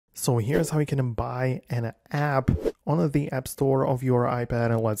So here's how you can buy an app on the App Store of your iPad,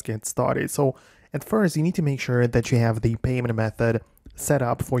 and let's get started. So at first, you need to make sure that you have the payment method set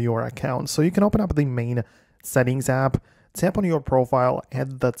up for your account. So you can open up the main settings app, tap on your profile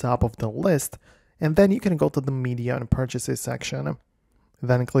at the top of the list, and then you can go to the media and purchases section.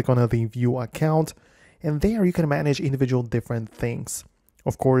 Then click on the view account, and there you can manage individual different things.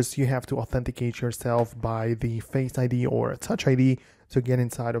 Of course, you have to authenticate yourself by the Face ID or Touch ID to get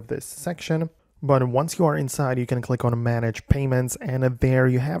inside of this section. But once you are inside, you can click on Manage Payments, and there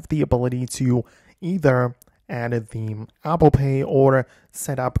you have the ability to either add the Apple Pay or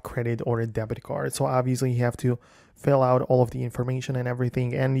set up credit or a debit card. So obviously you have to fill out all of the information and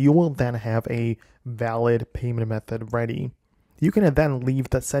everything, and you will then have a valid payment method ready. You can then leave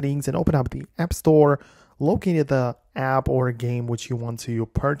the settings and open up the App Store, locate the app or game which you want to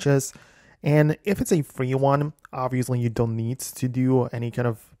purchase. And if it's a free one, obviously you don't need to do any kind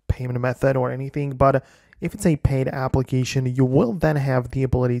of payment method or anything. But if it's a paid application, you will then have the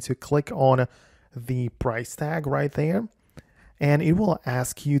ability to click on the price tag right there. And it will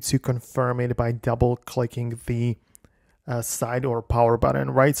ask you to confirm it by double clicking the side or power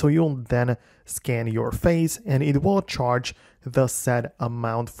button, right? So you'll then scan your face and it will charge the said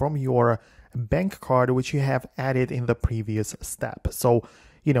amount from your bank card, which you have added in the previous step. So,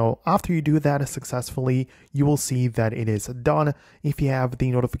 after you do that successfully, you will see that it is done. If you have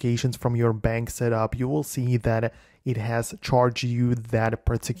the notifications from your bank set up, you will see that it has charged you that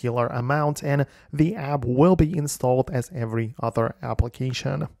particular amount, and the app will be installed as every other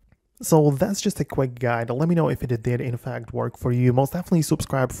application. So that's just a quick guide. Let me know if it did in fact work for you. Most definitely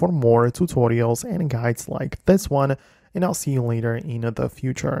subscribe for more tutorials and guides like this one, and I'll see you later in the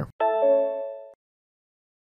future.